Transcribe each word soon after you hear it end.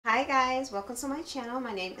Hi guys, welcome to my channel.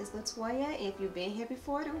 My name is LaToya. If you've been here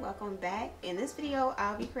before, then welcome back. In this video,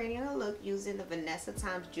 I'll be creating a look using the Vanessa x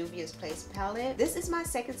Juvia's Place palette. This is my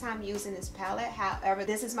second time using this palette. However,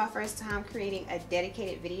 this is my first time creating a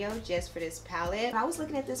dedicated video just for this palette. When I was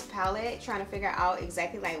looking at this palette, trying to figure out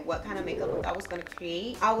exactly like what kind of makeup look I was going to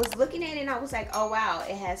create, I was looking at it and I was like, oh wow,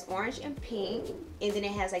 it has orange and pink, and then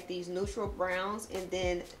it has like these neutral browns, and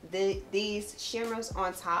then these shimmers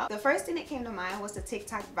on top. The first thing that came to mind was the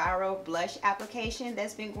TikTok viral blush application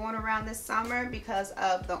that's been going around this summer because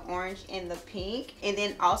of the orange and the pink, and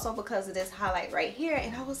then also because of this highlight right here.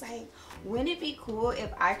 And I was like, wouldn't it be cool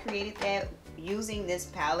if I created that using this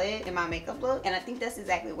palette in my makeup look? And I think that's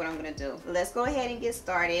exactly what I'm gonna do. Let's go ahead and get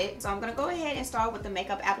started. So I'm gonna go ahead and start with the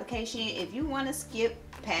makeup application. If you want to skip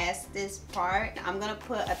past this part, I'm gonna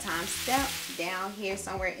put a time step down here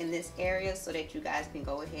somewhere in this area so that you guys can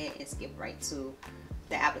go ahead and skip right to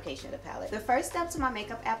the application of the palette. The first step to my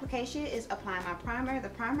makeup application is applying my primer. The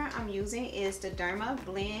primer I'm using is the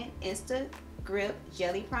DermaBlend Insta-grip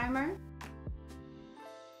Jelly Primer.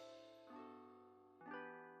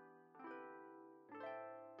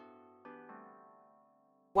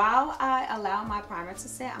 While I allow my primer to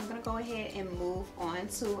set, I'm gonna go ahead and move on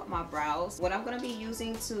to my brows. What I'm gonna be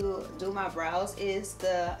using to do my brows is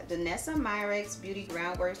the Danessa Myricks Beauty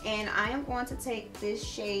Groundwork, and I am going to take this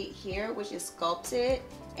shade here, which is Sculpted,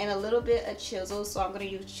 and a little bit of chisel. So I'm gonna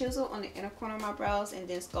use chisel on the inner corner of my brows and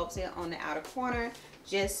then sculpt it on the outer corner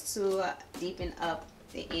just to deepen up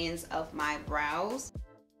the ends of my brows.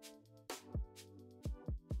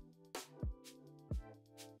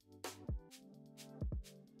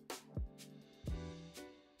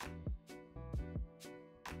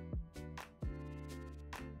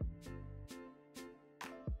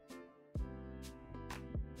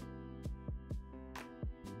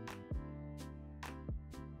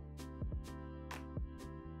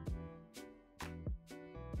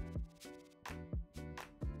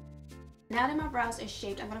 Now that my brows are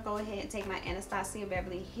shaped, I'm going to go ahead and take my Anastasia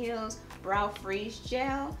Beverly Hills Brow Freeze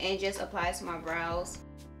Gel and just apply it to my brows.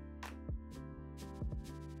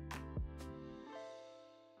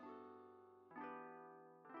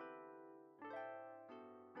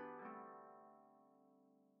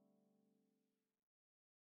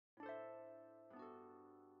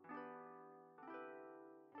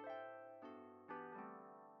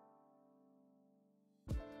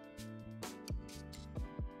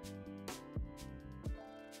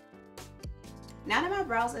 Now that my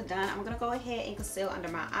brows are done, I'm going to go ahead and conceal under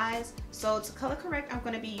my eyes. So to color correct, I'm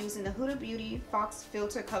going to be using the HudaBeauty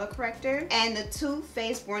Filter Color Corrector and the Too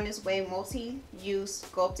Faced Born This Way Multi-Use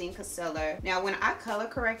Sculpting Concealer. Now when I color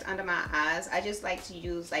correct under my eyes, I just like to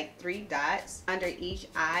use like 3 dots under each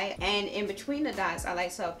eye, and in between the dots I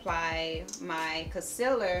like to apply my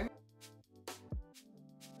concealer.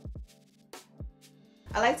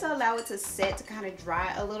 I like to allow it to set to kind of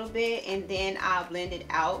dry a little bit, and then I'll blend it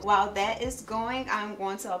out. While that is going, I'm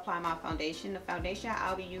going to apply my foundation. The foundation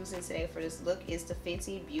I'll be using today for this look is the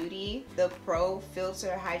Fenty Beauty, the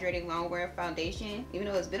ProFilt'r Hydrating Longwear Foundation. Even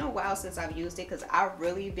though it's been a while since I've used it because I've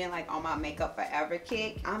really been like on my makeup forever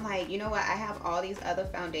kick, I'm like, you know what, I have all these other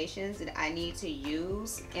foundations that I need to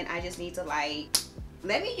use, and I just need to like,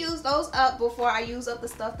 let me use those up before I use up the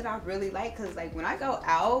stuff that I really like. Because like when I go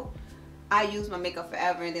out, I use my makeup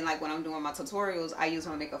forever, and then like when I'm doing my tutorials, I use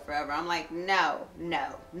my makeup forever. I'm like, no.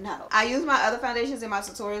 I use my other foundations in my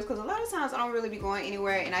tutorials because a lot of times I don't really be going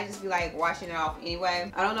anywhere and I just be like washing it off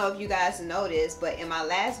anyway. I don't know if you guys noticed, but in my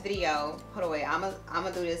last video, hold on, wait, I'm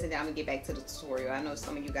gonna do this and then I'm gonna get back to the tutorial. I know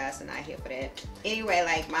some of you guys are not here for that. Anyway,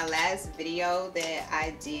 like my last video that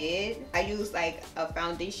I did, I used like a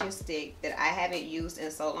foundation stick that I haven't used in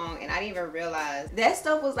so long, and I didn't even realize that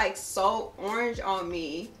stuff was like so orange on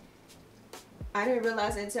me. I didn't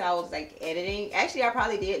realize it until I was like editing. Actually, I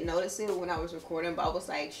probably did notice it when I was recording, but I was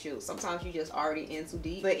like, shoot, sometimes you just already in too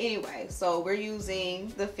deep. But anyway, so we're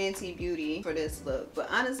using the Fenty Beauty for this look. But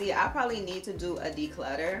honestly, I probably need to do a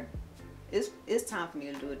declutter. It's time for me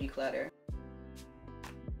to do a declutter.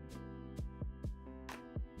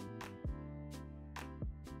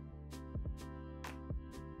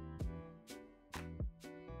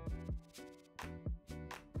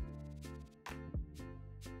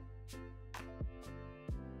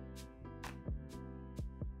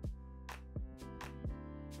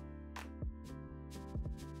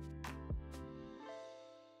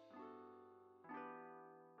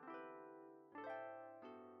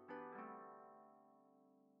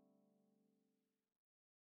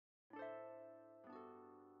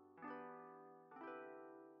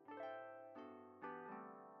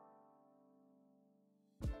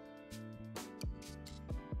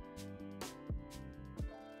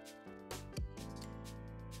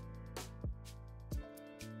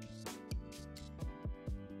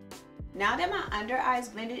 Now that my under eye is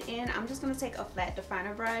blended in, I'm just going to take a flat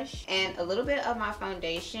definer brush and a little bit of my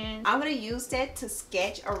foundation. I'm going to use that to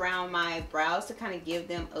sketch around my brows to kind of give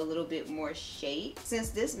them a little bit more shape. Since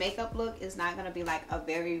this makeup look is not going to be like a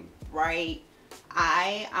very bright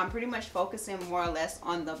eye, I'm pretty much focusing more or less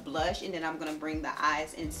on the blush, and then I'm going to bring the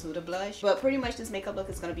eyes into the blush. But pretty much this makeup look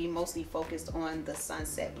is going to be mostly focused on the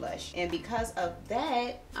sunset blush, and because of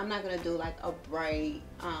that, I'm not going to do like a bright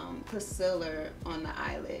concealer on the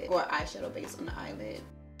eyelid or eyeshadow base on the eyelid.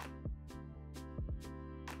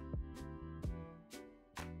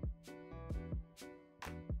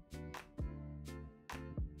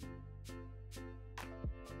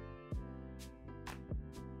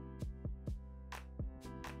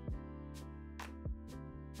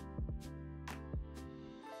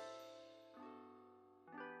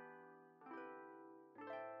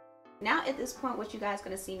 Now at this point, what you guys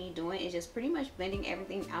gonna see me doing is just pretty much blending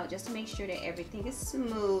everything out just to make sure that everything is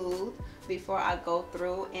smooth before I go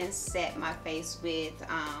through and set my face with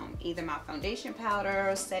either my foundation powder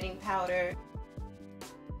or setting powder.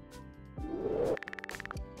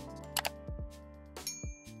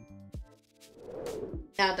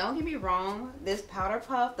 Now don't get me wrong, this powder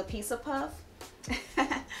puff, the pizza puff,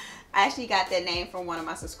 I actually got that name from one of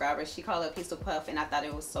my subscribers. She called it pizza puff and I thought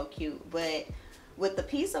it was so cute. But with the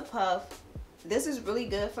pizza puff, this is really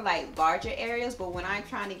good for like larger areas, but when I'm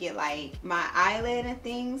trying to get like my eyelid and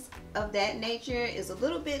things of that nature, is a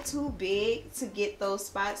little bit too big to get those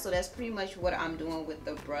spots. So that's pretty much what I'm doing with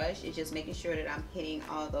the brush, is just making sure that I'm hitting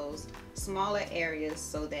all those smaller areas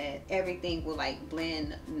so that everything will like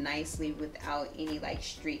blend nicely without any like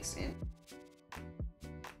streaks in.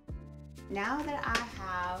 Now that I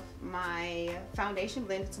have my foundation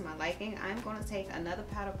blended to my liking, I'm going to take another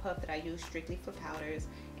powder puff that I use strictly for powders,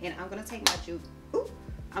 and I'm going to take my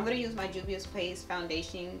I'm going to use my Juvia's Place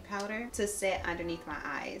foundation powder to set underneath my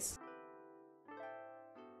eyes.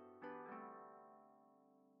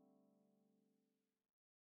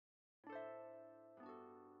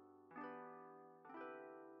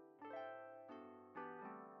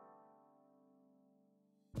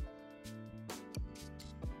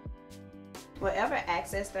 Whatever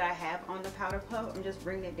excess that I have on the powder puff, I'm just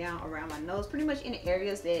bringing it down around my nose, pretty much in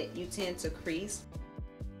areas that you tend to crease.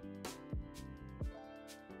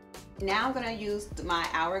 Now I'm going to use my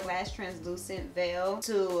Hourglass translucent veil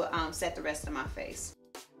to set the rest of my face.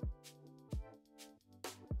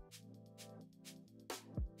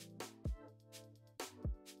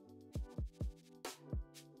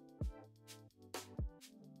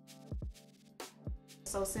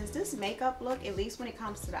 So since this makeup look, at least when it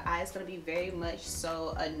comes to the eye, is going to be very much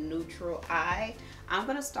so a neutral eye, I'm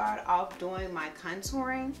going to start off doing my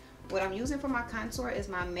contouring. What I'm using for my contour is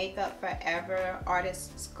my Makeup Forever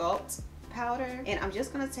Artis Sculpt powder, and I'm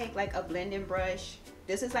just going to take like a blending brush.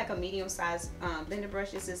 This is like a medium size blending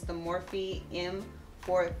brush. This is the Morphe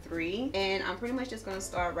M43, and I'm pretty much just going to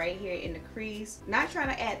start right here in the crease, not trying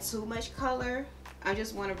to add too much color. I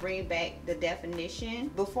just want to bring back the definition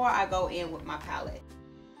before I go in with my palette.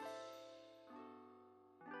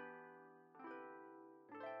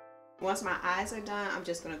 Once my eyes are done, I'm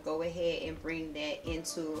just going to go ahead and bring that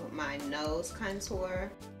into my nose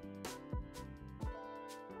contour.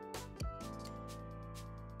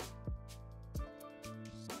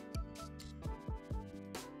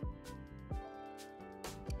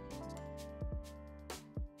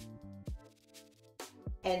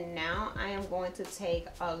 And now I am going to take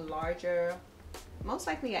a larger, most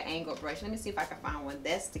likely an angle brush. Let me see if I can find one.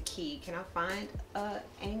 That's the key. Can I find an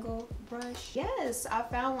angle brush? Yes, I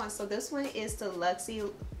found one. So this one is the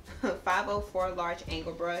Luxie 504 large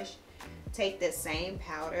angle brush. Take that same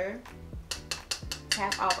powder,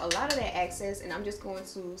 tap off a lot of that excess, and I'm just going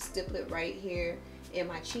to stipple it right here in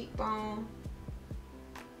my cheekbone,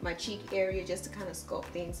 my cheek area, just to kind of sculpt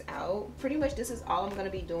things out. Pretty much this is all I'm going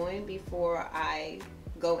to be doing before I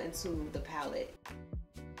go into the palette.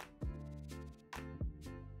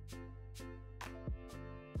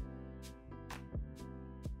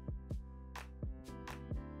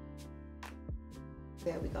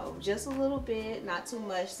 There we go. Just a little bit, not too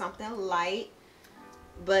much, something light,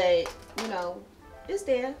 but you know, it's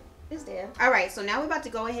there. It's there. Alright, so now we're about to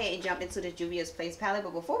go ahead and jump into the Juvia's Place palette,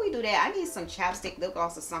 but before we do that, I need some chapstick lip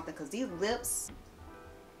gloss or something, because these lips,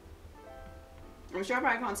 I'm sure I'm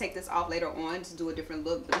probably going to take this off later on to do a different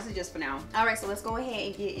look, but this is just for now. Alright, so let's go ahead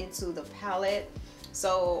and get into the palette.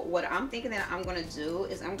 So what I'm thinking that I'm going to do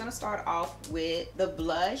is I'm going to start off with the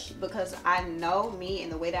blush, because I know me and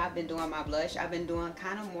the way that I've been doing my blush, I've been doing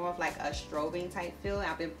kind of more of like a strobing type feel.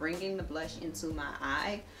 I've been bringing the blush into my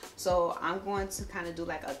eye. So I'm going to kind of do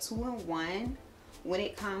like a 2-in-1 when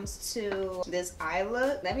it comes to this eye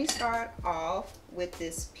look. Let me start off with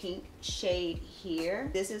this pink shade here.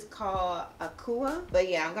 This is called Akua, but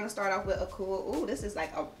yeah, I'm gonna start off with Akua. Ooh, this is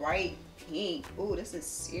like a bright pink. Ooh, this is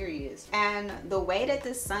serious. And the way that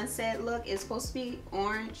this sunset look is supposed to be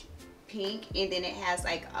orange, pink, and then it has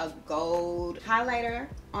like a gold highlighter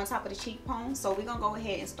on top of the cheekbone. So we're gonna go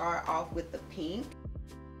ahead and start off with the pink.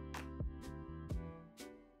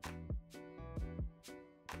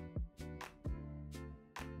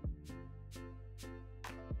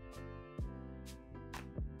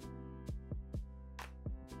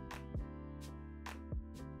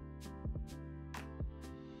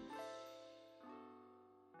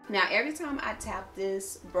 Now every time I tap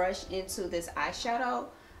this brush into this eyeshadow,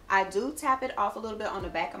 I do tap it off a little bit on the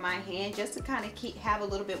back of my hand just to kind of have a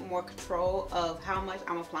little bit more control of how much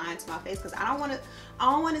I'm applying to my face, because I don't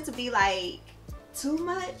want it to be like too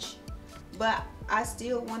much, but I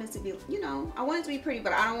still want it to be, you know, I want it to be pretty,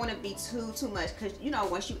 but I don't want it to be too much, because you know,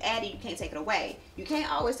 once you add it, you can't take it away. You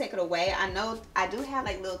can't always take it away. I know I do have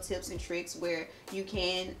like little tips and tricks where you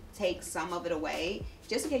can take some of it away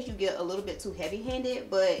just in case you get a little bit too heavy-handed,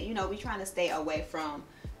 but you know, we're trying to stay away from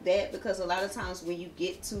that, because a lot of times when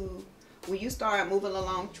you start moving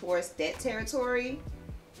along towards that territory,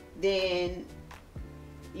 then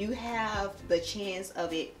you have the chance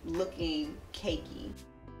of it looking cakey.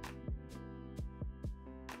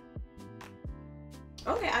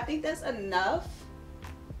 Okay, I think that's enough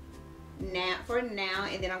for now,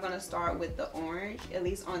 and then I'm gonna start with the orange, at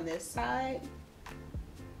least on this side.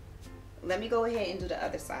 Let me go ahead and do the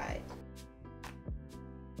other side.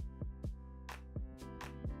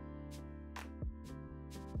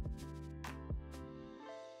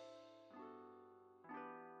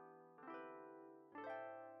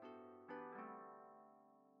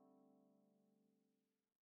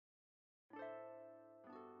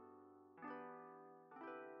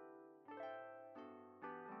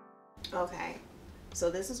 Okay,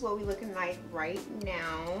 so this is what we're looking like right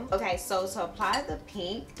now. Okay, so to apply the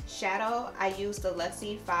pink shadow, I used the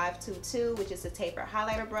Luxie 522, which is a tapered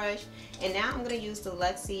highlighter brush, and now I'm going to use the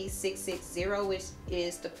Luxie 660, which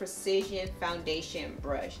is the precision foundation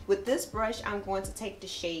brush. With this brush, I'm going to take the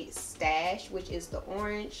shade Stash, which is the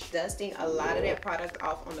orange, dusting a lot of that product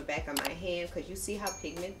off on the back of my hand, because you see how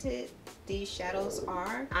pigmented these shadows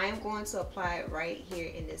are. I am going to apply it right here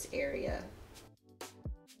in this area.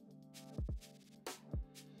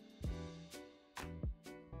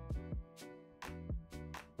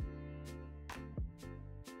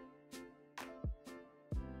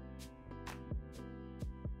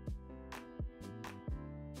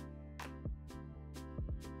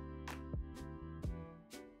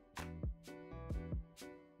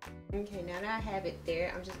 Okay, now that I have it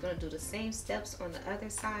there, I'm just going to do the same steps on the other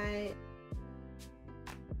side.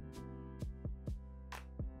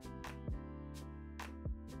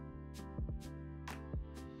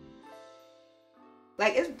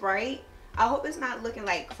 Like, it's bright. I hope it's not looking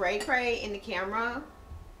like cray in the camera.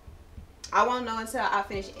 I won't know until I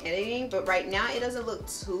finish editing, but right now it doesn't look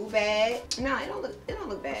too bad. No, it don't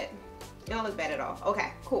look bad. It don't look bad at all.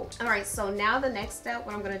 Okay, cool. All right, so now the next step,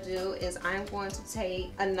 what I'm gonna do is I'm going to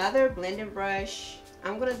take another blending brush.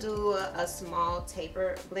 I'm gonna do a small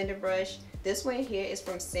taper blending brush. This one here is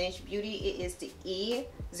from Cinch Beauty. It is the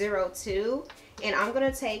E02, and I'm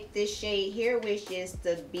gonna take this shade here, which is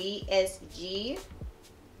the BSG,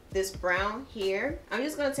 this brown here. I'm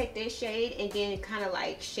just gonna take this shade and then kind of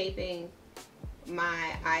like shaping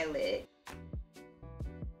my eyelid.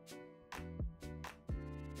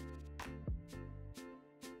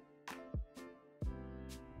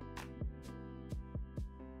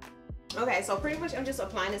 Okay, so pretty much I'm just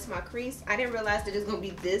applying this to my crease. I didn't realize that it's gonna be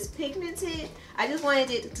this pigmented. I just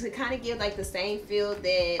wanted it to kind of give like the same feel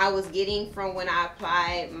that I was getting from when I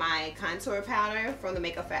applied my contour powder from the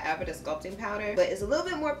Makeup Forever, the sculpting powder. But it's a little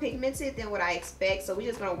bit more pigmented than what I expect, so we're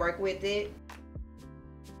just gonna work with it.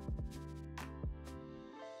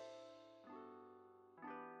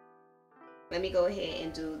 Let me go ahead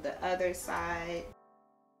and do the other side.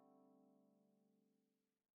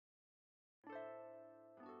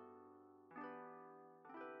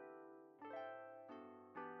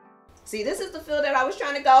 See, this is the feel that I was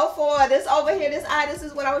trying to go for. This over here, this eye, this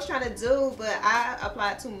is what I was trying to do, but I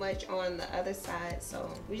applied too much on the other side,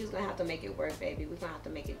 so we're just gonna have to make it work, baby. We're gonna have to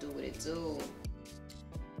make it do what it do.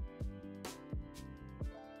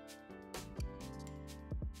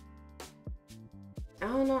 I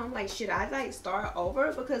don't know, I'm like, should I like start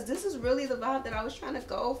over? Because this is really the vibe that I was trying to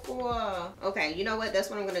go for. Okay, you know what? That's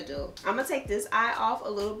what I'm gonna do. I'm gonna take this eye off a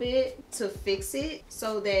little bit to fix it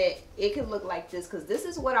so that it can look like this, because this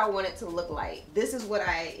is what I want it to look like. This is what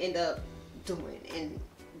I end up doing, and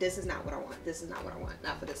this is not what I want. This is not what I want,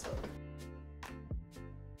 not for this look.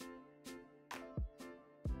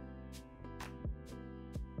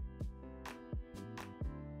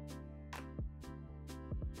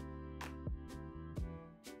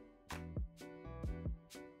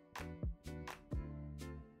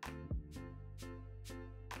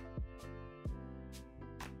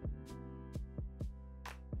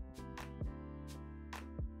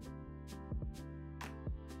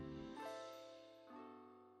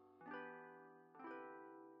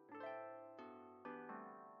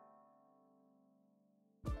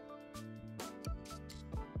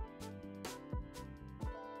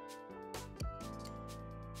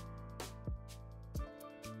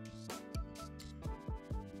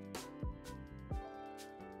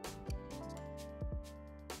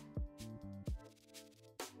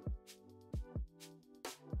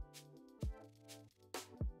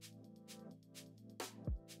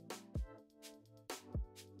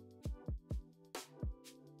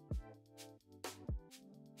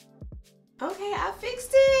 Okay, I fixed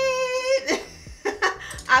it.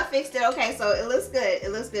 I fixed it. Okay, so it looks good.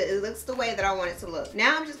 It looks good. It looks the way that I want it to look.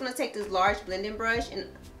 Now I'm just gonna take this large blending brush, and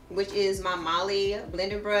which is my Molly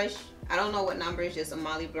blending brush. I don't know what number, it's just a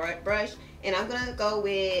Molly brush. And I'm gonna go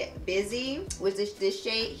with Busy, which is this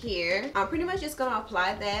shade here. I'm pretty much just gonna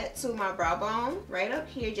apply that to my brow bone right up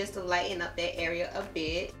here just to lighten up that area a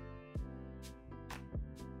bit.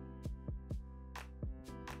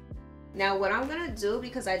 Now what I'm gonna do,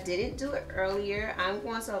 because I didn't do it earlier, I'm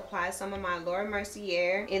going to apply some of my Laura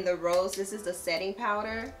Mercier in the rose. This is the setting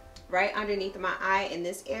powder right underneath my eye in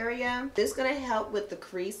this area. This is gonna help with the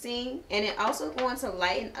creasing, and it also going to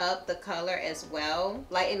lighten up the color as well,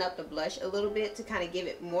 lighten up the blush a little bit to kind of give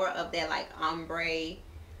it more of that like ombre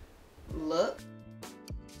look.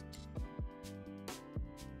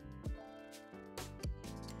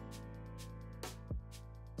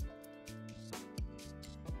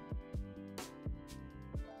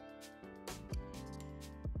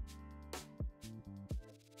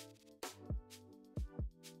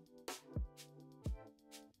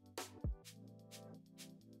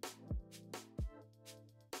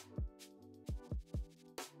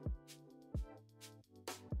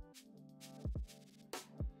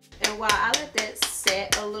 And while I let that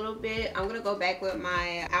set a little bit, I'm gonna go back with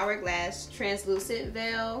my Hourglass translucent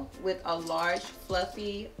veil with a large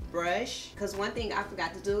fluffy brush, because one thing I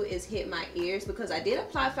forgot to do is hit my ears, because I did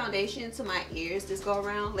apply foundation to my ears this go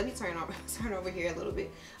around. Let me turn over here a little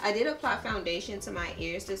bit. I did apply foundation to my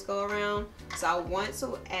ears this go around, so I want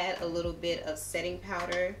to add a little bit of setting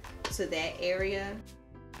powder to that area.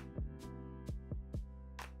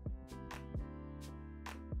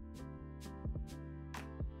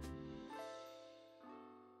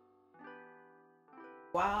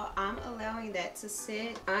 While I'm allowing that to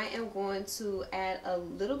sit, I am going to add a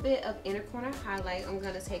little bit of inner corner highlight. I'm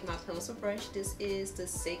going to take my pencil brush. This is the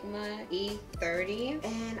Sigma E30,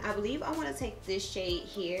 and I believe I want to take this shade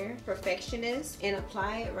here, Perfectionist, and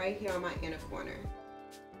apply it right here on my inner corner.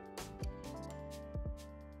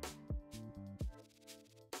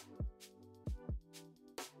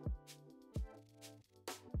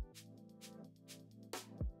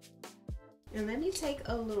 And let me take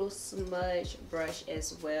a little smudge brush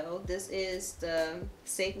as well. This is the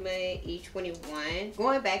Sigma E21.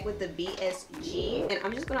 Going back with the BSG. And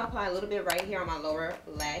I'm just going to apply a little bit right here on my lower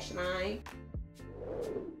lash line.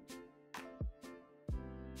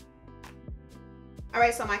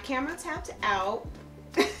 Alright, so my camera tapped out.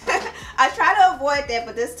 I try to avoid that,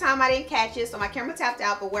 but this time I didn't catch it, so my camera tapped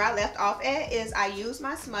out. But where I left off at is I used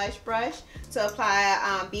my smudge brush to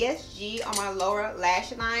apply BSG on my lower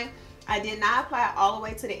lash line. I did not apply it all the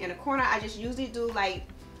way to the inner corner. I just usually do like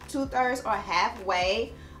 2/3 or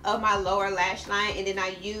halfway of my lower lash line, and then I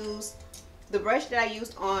use the brush that I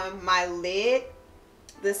used on my lid,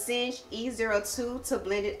 the Singe E02, to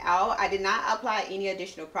blend it out. I did not apply any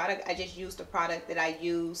additional product. I just used the product that I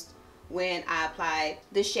used when I applied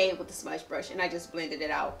the shade with the smudge brush, and I just blended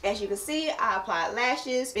it out. As you can see, I applied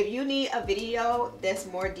lashes. If you need a video that's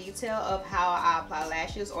more detail of how I apply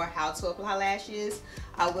lashes or how to apply lashes,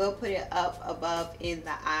 I will put it up above in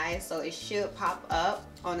the eye, so it should pop up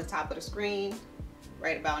on the top of the screen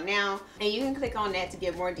right about now, and you can click on that to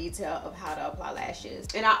get more detail of how to apply lashes.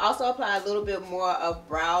 And I also apply a little bit more of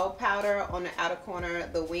brow powder on the outer corner,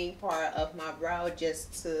 the wing part of my brow,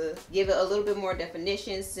 just to give it a little bit more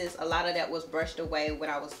definition, since a lot of that was brushed away when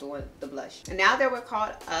I was doing the blush. And now that we're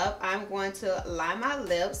caught up, I'm going to line my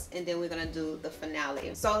lips, and then we're going to do the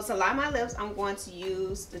finale. So to line my lips, I'm going to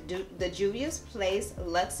use the Juvia's Place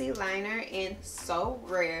Luxie Liner in So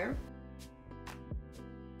Rare.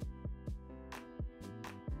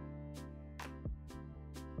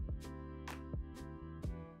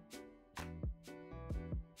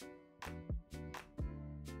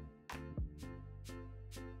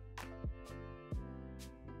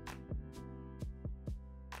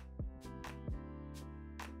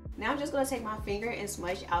 Now I'm just going to take my finger and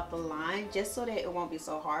smudge out the line just so that it won't be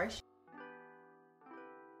so harsh.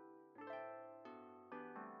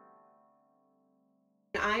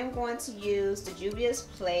 I am going to use the Juvia's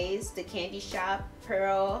Place, the Candy Shop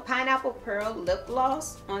Pearl, Pineapple Pearl Lip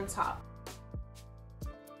Gloss on top.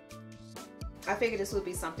 I figured this would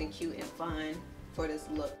be something cute and fun for this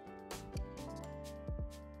look.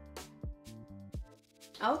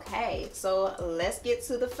 Okay, so let's get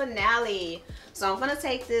to the finale. So I'm gonna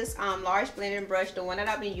take this large blending brush, the one that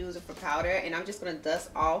I've been using for powder, and I'm just gonna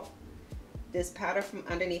dust off this powder from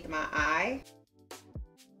underneath my eye.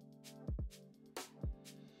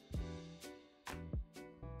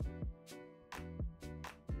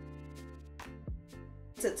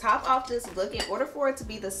 To top off this look, in order for it to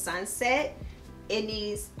be the sunset, it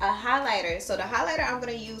needs a highlighter. So the highlighter I'm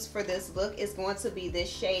going to use for this look is going to be this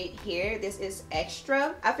shade here. This is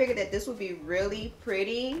Extra. I figured that this would be really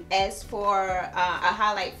pretty as for a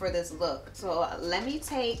highlight for this look. So let me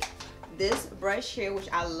take this brush here, which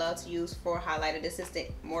I love to use for highlighter. This is the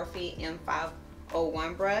Morphe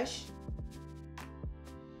M501 brush.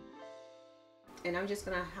 And I'm just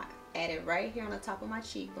going to add it right here on the top of my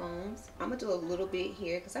cheekbones. I'm gonna do a little bit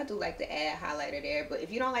here because I do like to add highlighter there, but if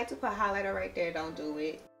you don't like to put highlighter right there, don't do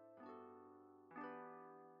it.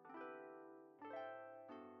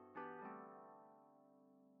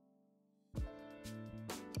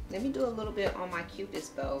 Let me do a little bit on my Cupid's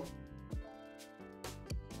bow.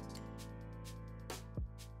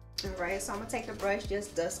 Alright, so I'm going to take the brush,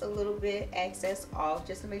 just dust a little bit, excess off,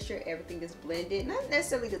 just to make sure everything is blended. Not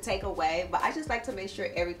necessarily to take away, but I just like to make sure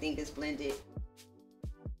everything is blended.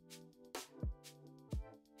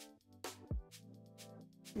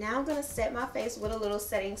 Now I'm going to set my face with a little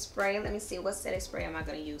setting spray. Let me see, what setting spray am I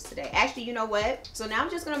going to use today? Actually, you know what? So now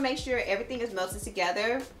I'm just going to make sure everything is melted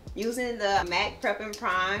together using the MAC Prep and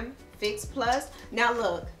Prime Fix Plus. Now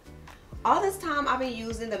look, all this time I've been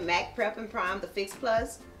using the MAC Prep and Prime, the Fix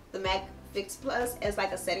Plus, the MAC Fix Plus as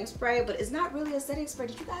like a setting spray, but it's not really a setting spray.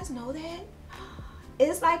 Did you guys know that?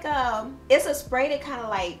 It's like it's a spray that kind of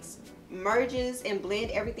like merges and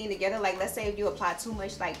blend everything together. Like let's say if you apply too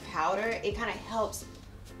much like powder, it kind of helps,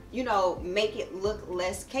 you know, make it look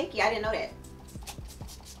less cakey. I didn't know that.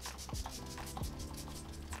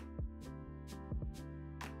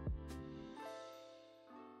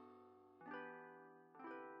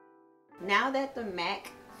 Now that the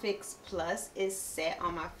MAC Fix Plus is set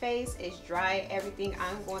on my face, it's dry, everything,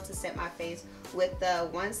 I'm going to set my face with the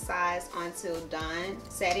One Size Until Done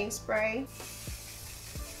setting spray.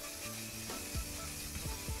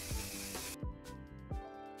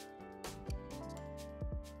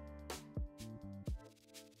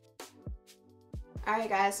 Alright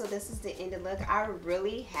guys, so this is the ended look. I'm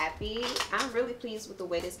really happy. I'm really pleased with the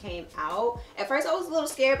way this came out. At first I was a little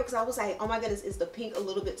scared because I was like, oh my goodness, is the pink a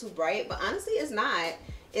little bit too bright? But honestly, it's not.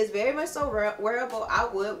 It's very much so wearable. I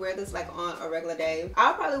would wear this like on a regular day.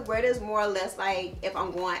 I'll probably wear this more or less like if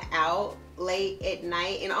I'm going out late at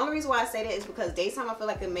night. And the only reason why I say that is because daytime I feel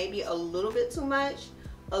like it may be a little bit too much.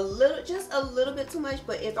 Just a little bit too much.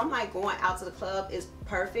 But if I'm like going out to the club, it's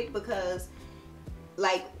perfect because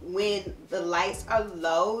like when the lights are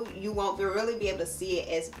low, you won't really be able to see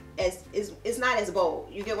it as it's not as bold.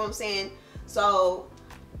 You get what I'm saying? So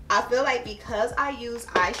I feel like because I use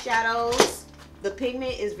eyeshadows, the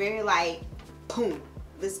pigment is very like boom.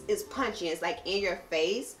 This is punchy. It's like in your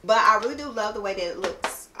face. But I really do love the way that it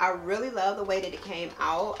looks. I really love the way that it came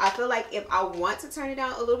out. I feel like if I want to turn it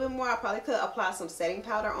down a little bit more, I probably could apply some setting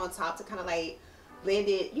powder on top to kind of like blend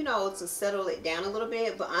it, you know, to settle it down a little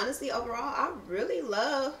bit. But honestly, overall, I really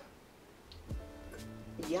love,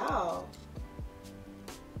 y'all,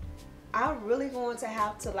 I'm really going to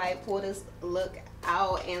have to like pull this look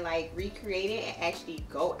out and like recreate it and actually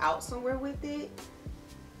go out somewhere with it.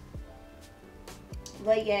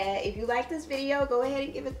 But yeah, if you like this video, go ahead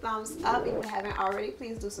and give it a thumbs up. If you haven't already,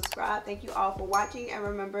 please do subscribe. Thank you all for watching, and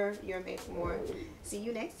remember, you're made for more. See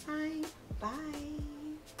you next time. Bye.